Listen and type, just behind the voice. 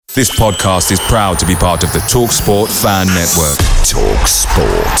This podcast is proud to be part of the TalkSport Fan Network.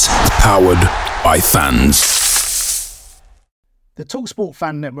 TalkSport. Powered by fans. The TalkSport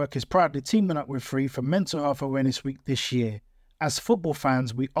Fan Network is proudly teaming up with Free for Mental Health Awareness Week this year. As football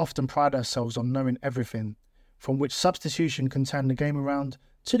fans, we often pride ourselves on knowing everything, from which substitution can turn the game around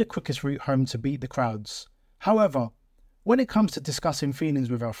to the quickest route home to beat the crowds. However, when it comes to discussing feelings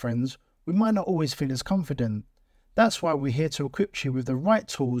with our friends, we might not always feel as confident. That's why we're here to equip you with the right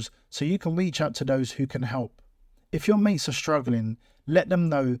tools so you can reach out to those who can help. If your mates are struggling, let them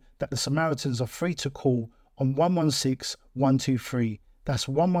know that the Samaritans are free to call on 116 123. That's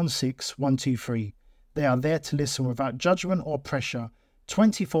 116 123. They are there to listen without judgment or pressure,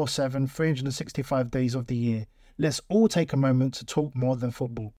 24/7, 365 days of the year. Let's all take a moment to talk more than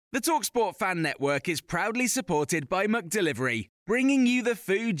football. The TalkSport Fan Network is proudly supported by McDelivery, bringing you the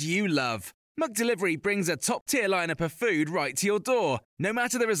food you love. McDelivery brings a top-tier lineup of food right to your door. No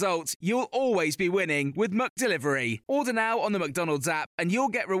matter the result, you'll always be winning with McDelivery. Order now on the McDonald's app and you'll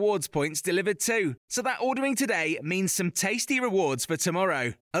get rewards points delivered too. So that ordering today means some tasty rewards for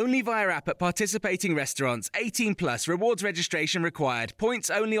tomorrow. Only via app at participating restaurants. 18 plus. Rewards registration required. Points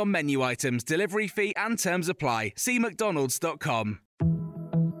only on menu items. Delivery fee and terms apply. See mcdonalds.com.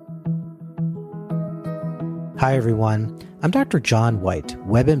 Hi everyone, I'm Dr. John White,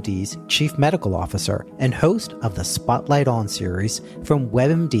 WebMD's Chief Medical Officer and host of the Spotlight On series from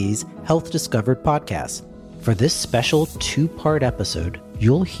WebMD's Health Discovered podcast. For this special two-part episode,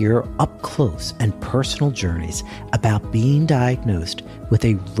 you'll hear up close and personal journeys about being diagnosed with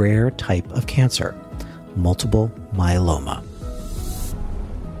a rare type of cancer, multiple myeloma.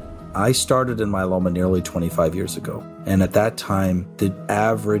 I started in myeloma nearly 25 years ago. And at that time, the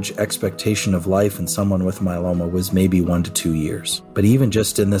average expectation of life in someone with myeloma was maybe 1 to 2 years. But even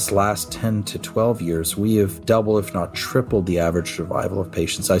just in this last 10 to 12 years, we have doubled, if not tripled, the average survival of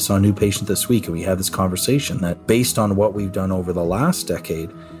patients. I saw a new patient this week, and we had this conversation that based on what we've done over the last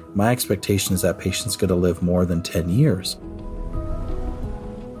decade, my expectation is that patient's going to live more than 10 years.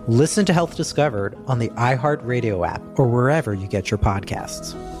 Listen to Health Discovered on the iHeartRadio app or wherever you get your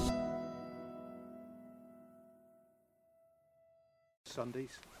podcasts.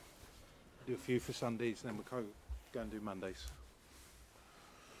 Sundays. Do a few for Sundays, then we'll go and do Mondays.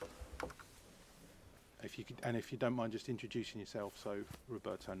 If you could, and if you don't mind just introducing yourself so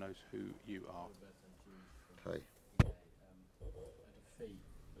Roberto knows who you are. Hi. Defeat,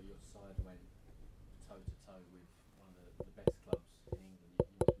 but your side went toe to toe with one of the best clubs in England.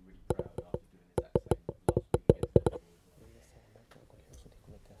 You must be really proud after doing the exact same last week against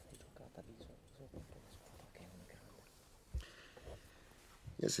Liverpool.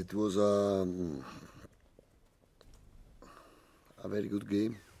 Yes, it was a very good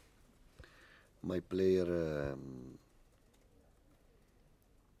game. My player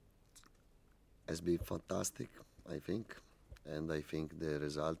has been fantastic, I think, and I think the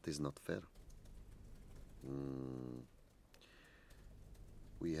result is not fair.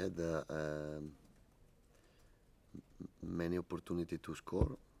 We had many opportunities to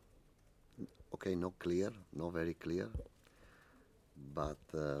score. Okay, not clear, not very clear. But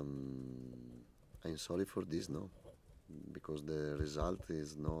I'm sorry for this, no, because the result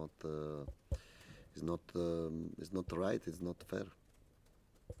is not right. It's not fair.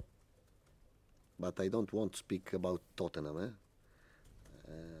 But I don't want to speak about Tottenham.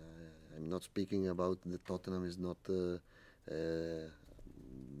 I'm not speaking about the Tottenham is not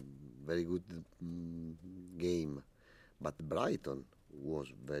very good game, but Brighton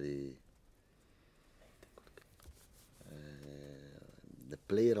was very. The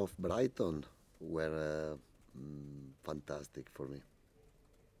player of Brighton were fantastic for me. It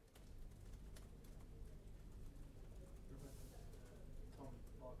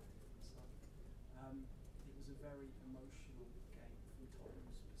was a very emotional game from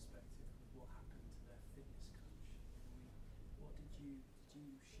Tottenham's perspective with what happened to their fitness coach. Did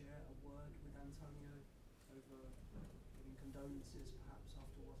you share a word with Antonio over giving condolences perhaps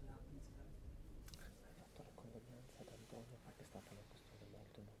after what had happened today?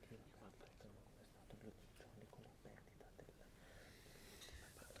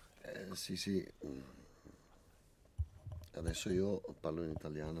 Sì. Adesso io parlo in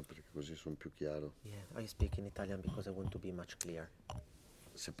italiano perché così sono più chiaro. Yeah, I speak in Italian because I want to be much clear.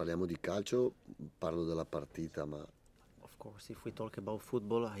 Se parliamo di calcio, parlo della partita, ma... Of course, if we talk about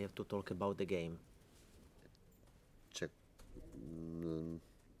football, I have to talk about the game. C'è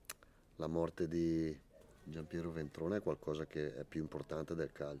la morte di Giampiero Ventrone è qualcosa che è più importante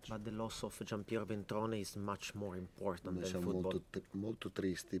del calcio. But the loss of Giampiero Ventrone is much more important Noi than siamo football. molto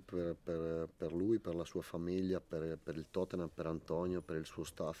tristi per lui, per la sua famiglia, per il Tottenham, per Antonio, per il suo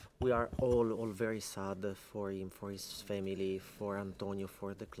staff. We are all very sad for him, for his family, for Antonio,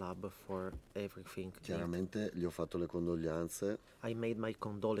 for the club, for everything. Chiaramente gli ho fatto le condoglianze. I made my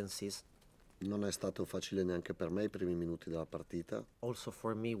condolences. Non è stato facile neanche per me i primi minuti della partita. Also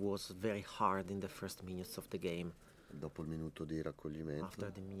for me was very hard in the first minutes of the game. Dopo il minuto di raccoglimento.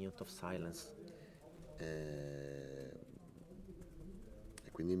 After the minute of silence. E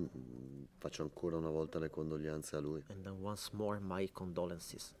quindi faccio ancora una volta le condoglianze a lui. And then once more my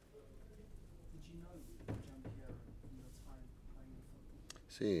condolences. Did you know Giampiero in your time playing football?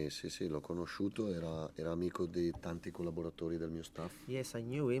 Sì, l'ho conosciuto, era amico di tanti collaboratori del mio staff. Yes, I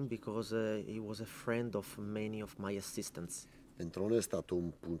knew him because he was a friend of many of my assistants. Ventrone è stato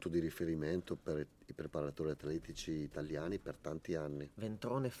un punto di riferimento per i preparatori atletici italiani per tanti anni.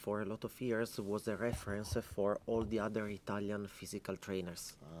 Ventrone for a lot of years was a reference for all the other Italian physical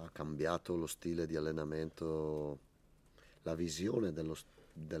trainers. Ha cambiato lo stile di allenamento, la visione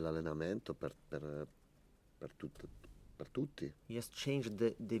dell'allenamento per tutti. He has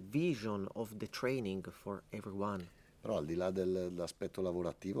changed the vision of the training for everyone. Però al di là dell'aspetto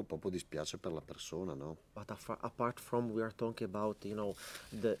lavorativo proprio dispiace per la persona, no? But apart from we are talking about,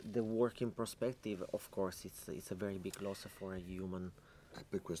 the working perspective, of course, it's a very big loss for a human.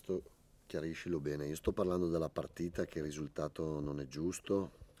 Per questo chiariscilo bene. Io sto parlando della partita, che il risultato non è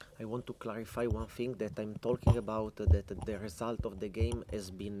giusto. I want to clarify one thing, that I'm talking about that the result of the game has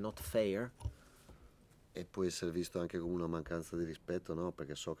been not fair. E può essere visto anche come una mancanza di rispetto, no?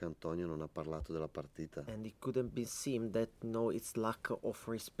 Perché so che Antonio non ha parlato della partita. And it couldn't be seen that it's lack of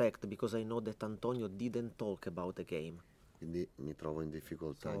respect, because I know that Antonio didn't talk about the game. Quindi mi trovo in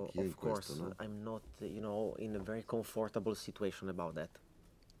difficoltà So anch'io in of course questo, no? I'm not, in a very comfortable situation about that.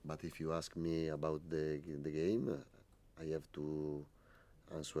 But if you ask me about the game, I have to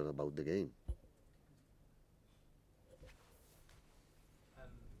answer about the game.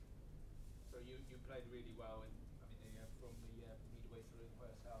 So you played really well, and from the midway through the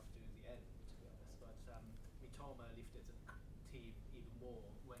first half to the end, to be honest. But Mitoma lifted the team even more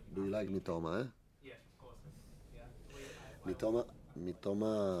when you. Do you like Mitoma, eh? Yes, of course. Yeah.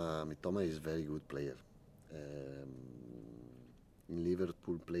 Mitoma is very good player. In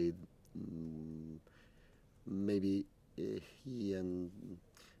Liverpool played maybe he and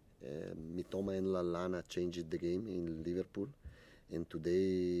Mitoma and Lallana changed the game in Liverpool, and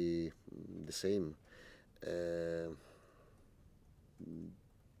today the same.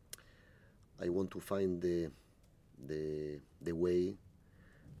 I want to find the way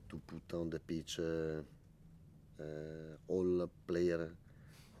to put on the pitch all player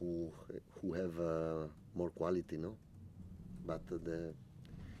who have more quality, no? But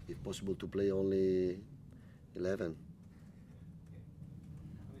if possible to play only 11.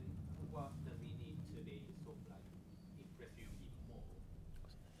 What does he need to be sort of like impress you even more?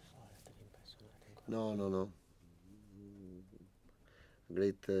 No.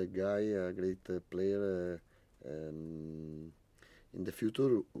 Great guy, a great player. In the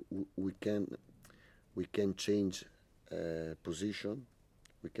future, we can change position.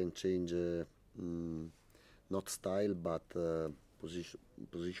 We can change not style, but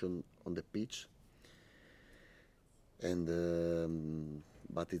position on the pitch. And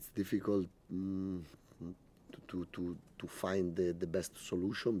but it's difficult to find the best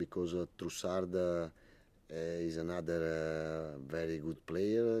solution, because Troussard is another very good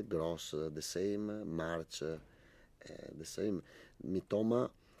player. Gross the same. March the same.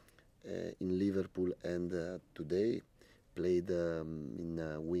 Mitoma in Liverpool and today played in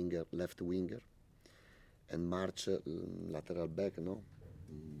left winger, and March lateral back. No,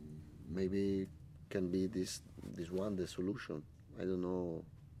 maybe can be this one the solution. I don't know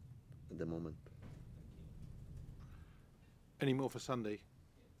at the moment. Any more for Sunday? Do you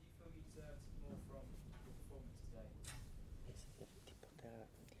feel you deserved more from your performance today?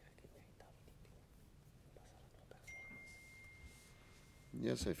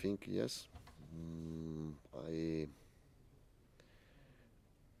 Yes, I think yes.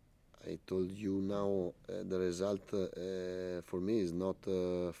 I told you now the result for me is not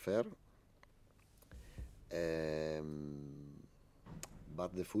fair.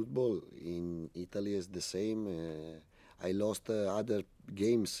 But the football in Italy is the same. I lost other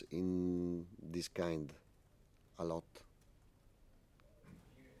games in this kind a lot.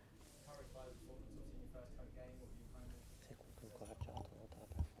 You encouraged by the performance of your first home game, or you kind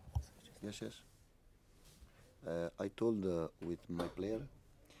of? Yes. I told with my player,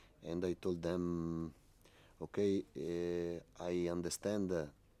 and I told them Okay, I understand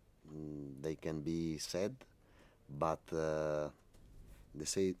they can be sad, but the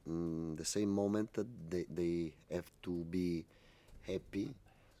same moment they have to be happy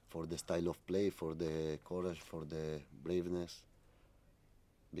for the style of play, for the courage, for the braveness,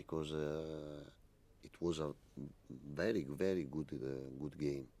 because it was a very, very good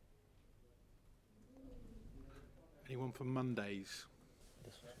game. Anyone for Mondays?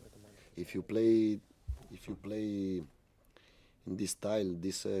 If you play in this style,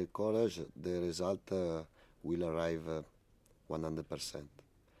 this courage, the result will arrive 100%.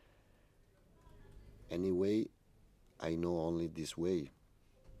 Anyway, I know only this way.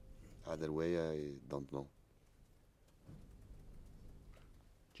 Other way, I don't know.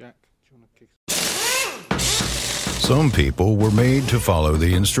 Jack, do you want to kick? Some people were made to follow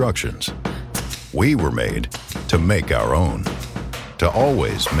the instructions. We were made to make our own. To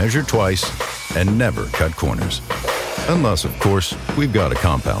always measure twice and never cut corners. Unless, of course, we've got a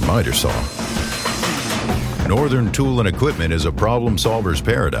compound miter saw. Northern Tool and Equipment is a problem solver's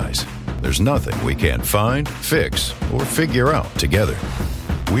paradise. There's nothing we can't find, fix, or figure out together.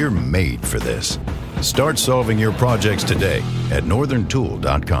 We're made for this. Start solving your projects today at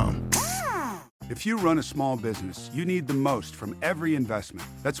northerntool.com. If you run a small business, you need the most from every investment.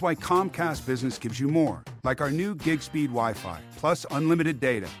 That's why Comcast Business gives you more, like our new gig speed Wi-Fi, plus unlimited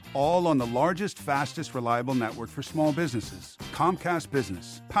data, all on the largest, fastest, reliable network for small businesses. Comcast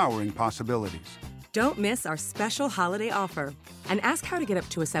Business, powering possibilities. Don't miss our special holiday offer and ask how to get up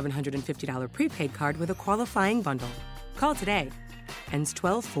to a $750 prepaid card with a qualifying bundle. Call today. Ends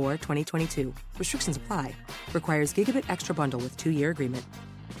 12/4/2022. Restrictions apply. Requires gigabit extra bundle with 2-year agreement.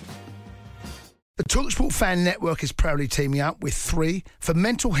 The TalkSport Fan Network is proudly teaming up with 3 for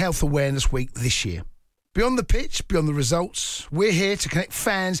Mental Health Awareness Week this year. Beyond the pitch, beyond the results, we're here to connect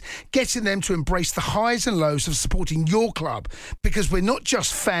fans, getting them to embrace the highs and lows of supporting your club, because we're not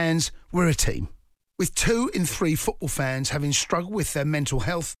just fans, we're a team. With 2 in 3 football fans having struggled with their mental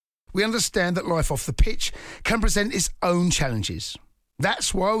health, we understand that life off the pitch can present its own challenges.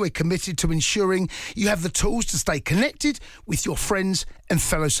 That's why we're committed to ensuring you have the tools to stay connected with your friends and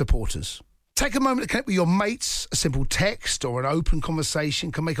fellow supporters. Take a moment to connect with your mates. A simple text or an open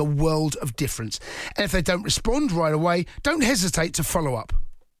conversation can make a world of difference. And if they don't respond right away, don't hesitate to follow up.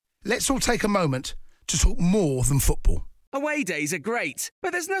 Let's all take a moment to talk more than football. Away days are great,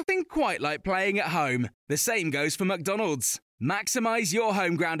 but there's nothing quite like playing at home. The same goes for McDonald's. Maximise your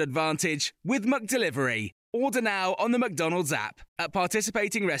home ground advantage with McDelivery. Order now on the McDonald's app. At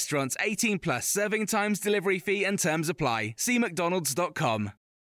participating restaurants, 18 plus serving times, delivery fee and terms apply. See mcdonalds.com.